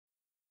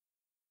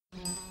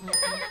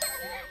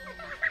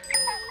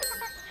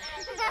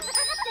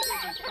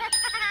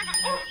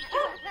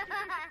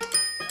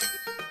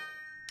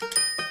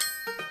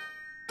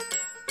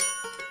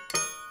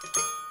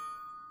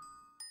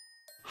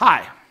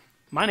Hi,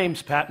 my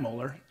name's Pat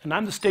Moller, and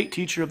I'm the State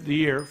Teacher of the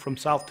Year from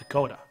South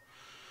Dakota.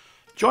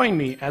 Join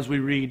me as we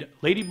read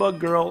Ladybug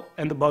Girl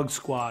and the Bug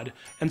Squad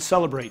and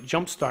celebrate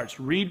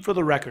Jumpstart's Read for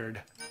the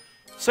Record.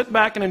 Sit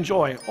back and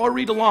enjoy, or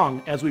read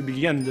along as we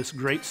begin this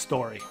great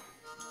story.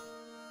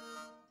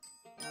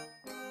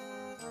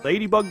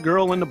 Ladybug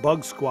Girl and the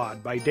Bug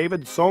Squad by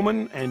David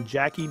Soman and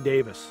Jacky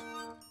Davis.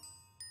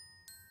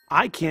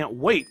 I can't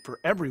wait for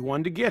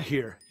everyone to get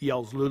here,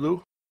 yells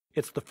Lulu.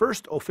 It's the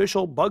first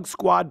official Bug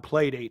Squad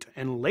playdate,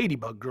 and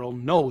Ladybug Girl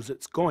knows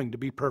it's going to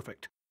be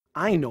perfect.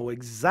 I know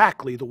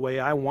exactly the way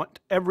I want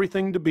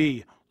everything to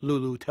be,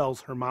 Lulu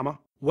tells her mama.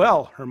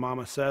 Well, her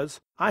mama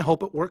says, I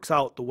hope it works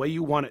out the way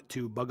you want it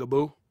to,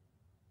 Bugaboo.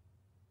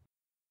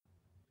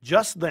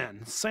 Just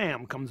then,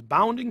 Sam comes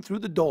bounding through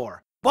the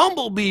door.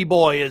 Bumblebee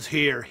Boy is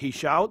here, he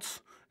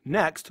shouts.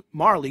 Next,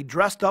 Marley,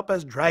 dressed up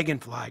as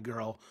Dragonfly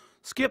Girl,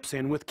 skips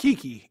in with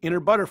Kiki in her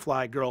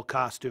Butterfly Girl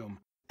costume.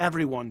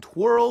 Everyone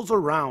twirls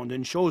around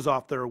and shows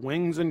off their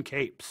wings and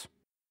capes.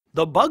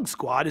 The Bug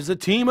Squad is a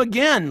team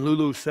again,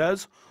 Lulu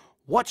says.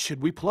 What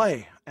should we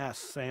play?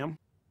 Asks Sam.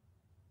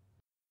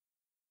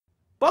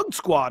 Bug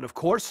Squad, of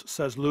course,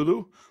 says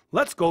Lulu.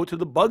 Let's go to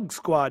the Bug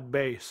Squad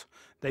base.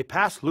 They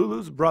pass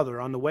Lulu's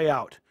brother on the way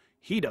out.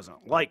 He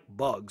doesn't like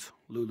bugs,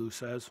 Lulu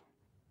says.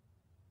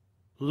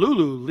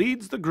 Lulu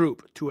leads the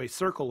group to a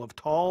circle of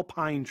tall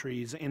pine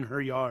trees in her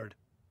yard.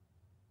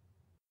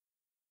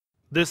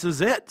 This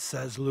is it,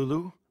 says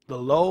Lulu. The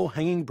low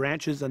hanging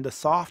branches and the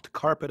soft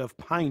carpet of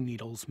pine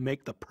needles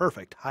make the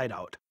perfect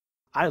hideout.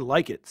 I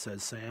like it,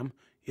 says Sam.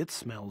 It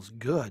smells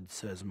good,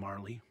 says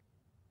Marley.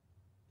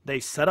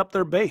 They set up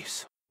their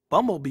base.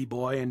 Bumblebee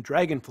Boy and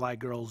Dragonfly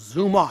Girl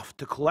zoom off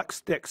to collect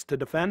sticks to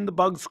defend the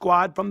Bug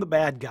Squad from the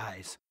bad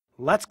guys.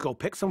 Let's go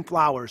pick some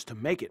flowers to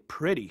make it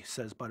pretty,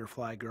 says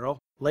Butterfly Girl.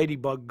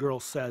 Ladybug Girl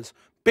says,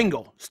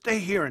 Bingo, stay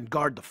here and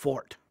guard the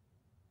fort.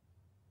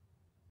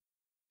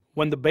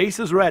 When the base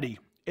is ready,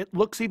 it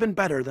looks even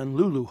better than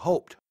Lulu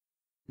hoped.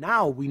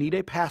 Now we need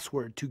a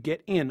password to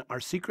get in our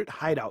secret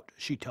hideout,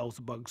 she tells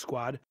the Bug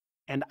Squad,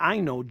 and I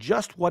know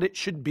just what it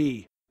should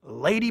be.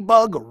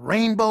 Ladybug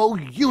Rainbow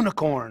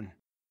Unicorn.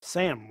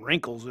 Sam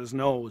wrinkles his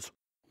nose.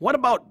 What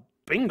about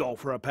Bingo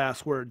for a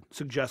password,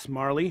 suggests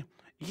Marley.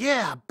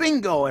 Yeah,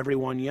 Bingo,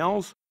 everyone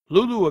yells.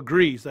 Lulu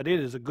agrees that it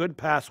is a good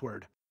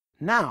password.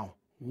 Now,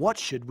 what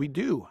should we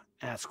do?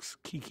 Asks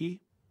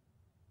Kiki.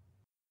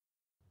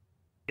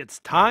 It's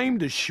time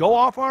to show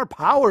off our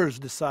powers,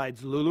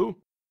 decides Lulu.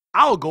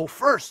 I'll go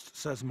first,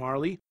 says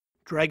Marley.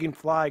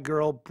 Dragonfly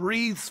Girl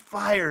breathes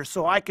fire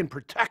so I can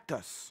protect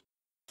us.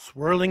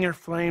 Swirling her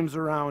flames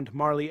around,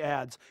 Marley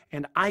adds,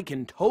 and I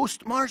can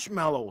toast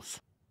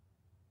marshmallows.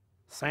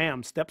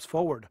 Sam steps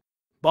forward.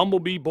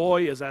 Bumblebee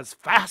Boy is as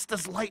fast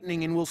as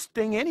lightning and will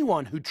sting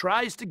anyone who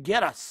tries to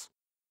get us.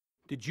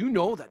 Did you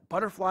know that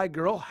Butterfly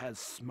Girl has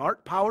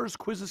smart powers,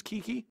 quizzes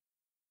Kiki?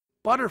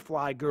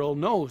 Butterfly Girl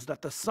knows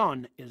that the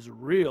sun is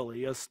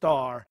really a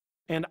star,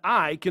 and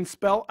I can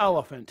spell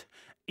elephant,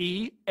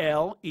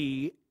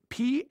 E-L-E-P-H-A-N-T.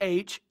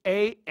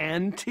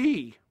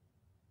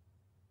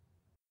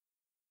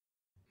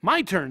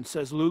 My turn,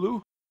 says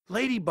Lulu.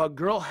 Ladybug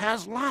Girl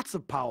has lots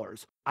of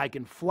powers. I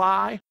can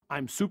fly,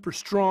 I'm super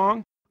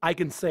strong, I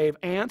can save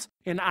ants,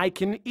 and I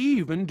can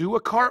even do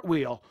a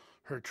cartwheel.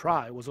 Her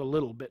try was a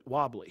little bit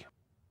wobbly.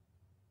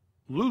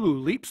 Lulu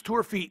leaps to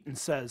her feet and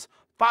says,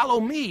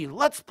 Follow me,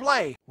 let's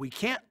play. We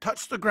can't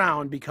touch the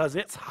ground because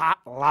it's hot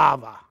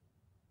lava.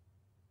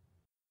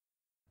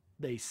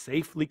 They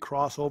safely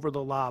cross over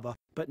the lava,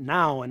 but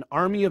now an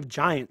army of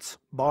giants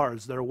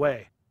bars their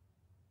way.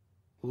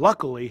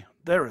 Luckily,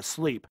 they're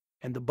asleep,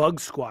 and the Bug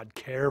Squad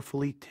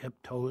carefully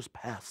tiptoes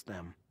past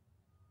them.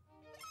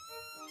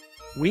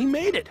 We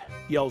made it,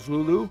 yells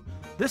Lulu.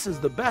 This is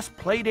the best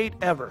playdate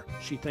ever,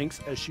 she thinks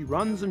as she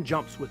runs and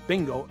jumps with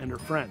Bingo and her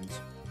friends.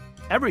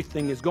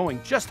 Everything is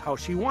going just how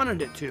she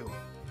wanted it to.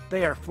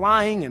 They are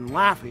flying and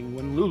laughing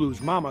when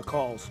Lulu's mama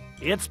calls,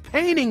 It's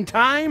painting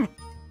time!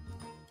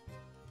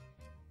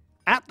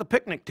 At the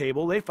picnic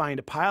table, they find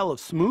a pile of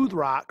smooth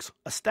rocks,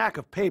 a stack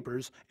of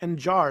papers, and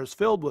jars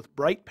filled with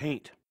bright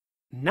paint.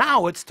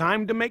 Now it's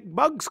time to make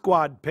Bug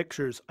Squad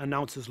pictures,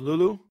 announces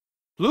Lulu.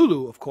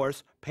 Lulu, of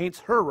course,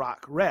 paints her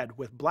rock red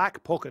with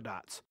black polka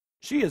dots.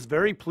 She is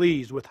very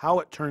pleased with how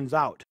it turns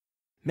out.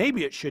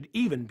 Maybe it should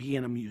even be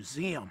in a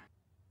museum.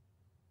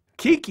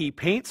 Kiki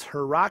paints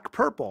her rock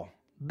purple.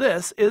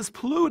 This is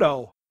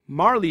Pluto.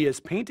 Marley is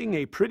painting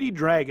a pretty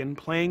dragon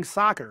playing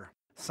soccer.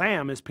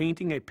 Sam is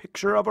painting a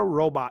picture of a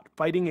robot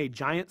fighting a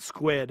giant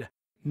squid.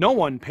 No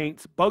one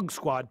paints Bug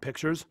Squad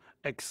pictures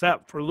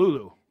except for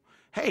Lulu.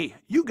 Hey,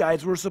 you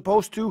guys were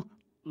supposed to...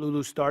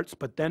 Lulu starts,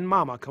 but then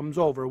Mama comes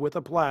over with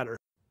a platter.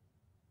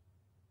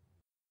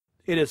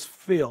 It is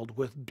filled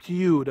with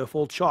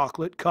beautiful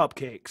chocolate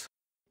cupcakes.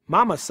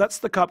 Mama sets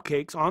the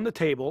cupcakes on the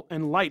table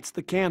and lights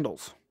the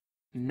candles.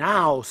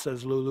 Now,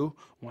 says Lulu,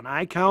 when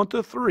I count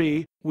to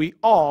 3, we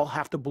all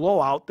have to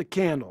blow out the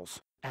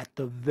candles at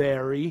the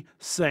very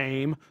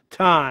same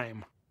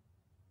time.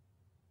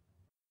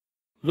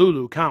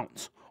 Lulu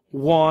counts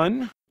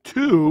 1,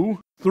 2,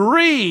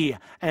 3,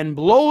 and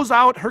blows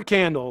out her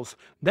candles.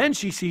 Then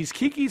she sees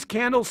Kiki's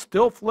candle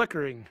still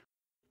flickering.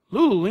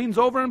 Lulu leans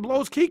over and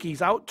blows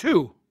Kiki's out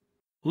too.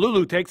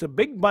 Lulu takes a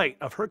big bite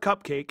of her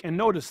cupcake and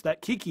notices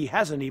that Kiki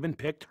hasn't even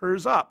picked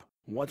hers up.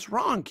 "What's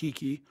wrong,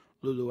 Kiki?"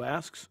 Lulu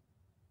asks.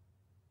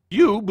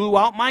 "You blew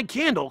out my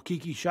candle,"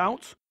 Kiki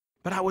shouts.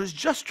 "But I was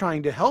just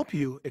trying to help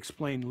you,"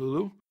 explained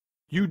Lulu.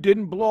 "You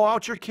didn't blow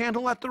out your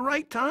candle at the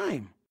right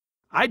time.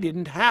 I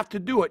didn't have to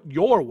do it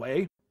your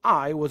way.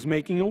 I was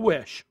making a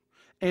wish.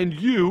 And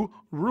you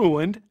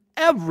ruined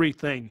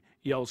everything,"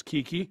 yells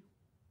Kiki.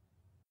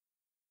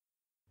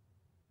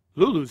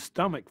 Lulu's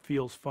stomach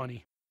feels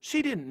funny.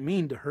 She didn't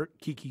mean to hurt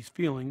Kiki's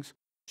feelings.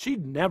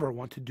 She'd never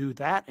want to do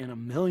that in a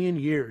million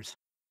years.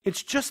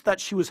 It's just that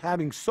she was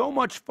having so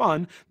much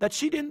fun that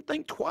she didn't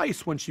think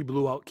twice when she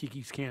blew out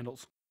Kiki's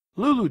candles.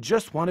 Lulu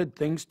just wanted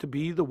things to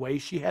be the way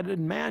she had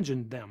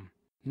imagined them.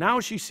 Now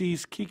she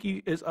sees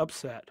Kiki is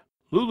upset.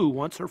 Lulu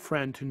wants her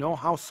friend to know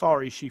how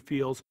sorry she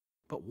feels,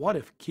 but what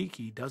if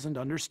Kiki doesn't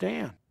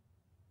understand?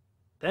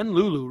 Then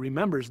Lulu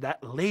remembers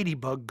that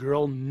Ladybug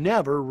Girl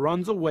never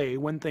runs away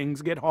when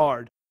things get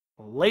hard.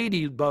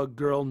 Ladybug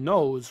Girl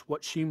knows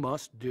what she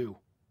must do.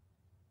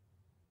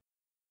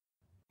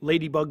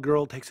 Ladybug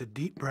Girl takes a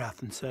deep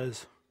breath and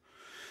says,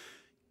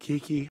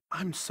 "Kiki,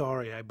 I'm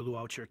sorry I blew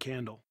out your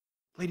candle."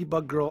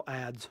 Ladybug Girl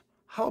adds,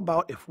 "How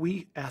about if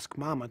we ask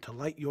Mama to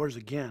light yours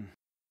again?"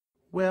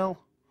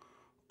 "Well,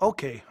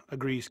 okay,"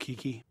 agrees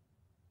Kiki.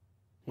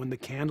 When the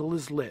candle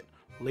is lit,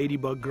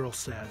 Ladybug Girl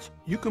says,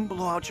 "You can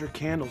blow out your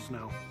candles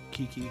now,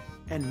 Kiki,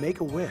 and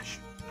make a wish.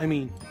 I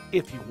mean,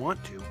 if you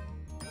want to."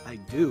 "I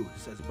do,"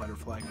 says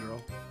Butterfly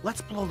Girl.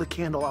 "Let's blow the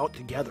candle out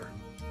together."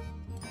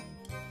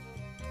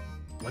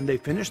 When they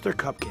finish their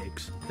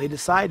cupcakes, they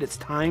decide it's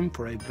time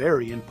for a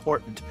very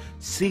important,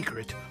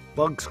 secret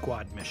Bug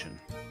Squad mission.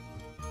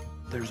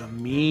 "There's a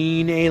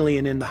mean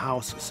alien in the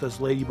house," says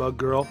Ladybug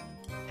Girl,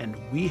 "and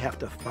we have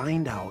to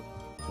find out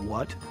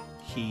what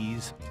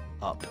he's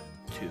up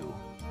to."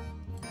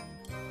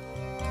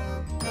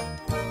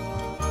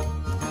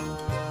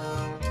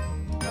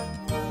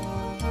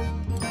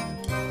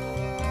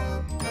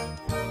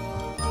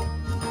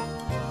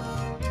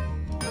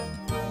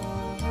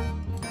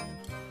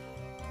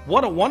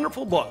 What a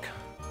wonderful book!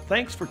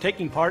 Thanks for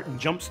taking part in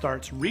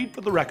Jumpstart's Read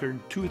for the Record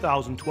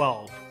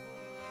 2012.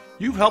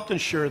 You've helped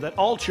ensure that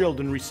all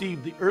children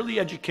receive the early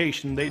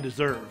education they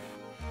deserve.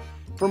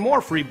 For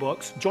more free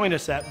books, join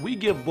us at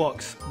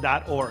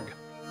wegivebooks.org.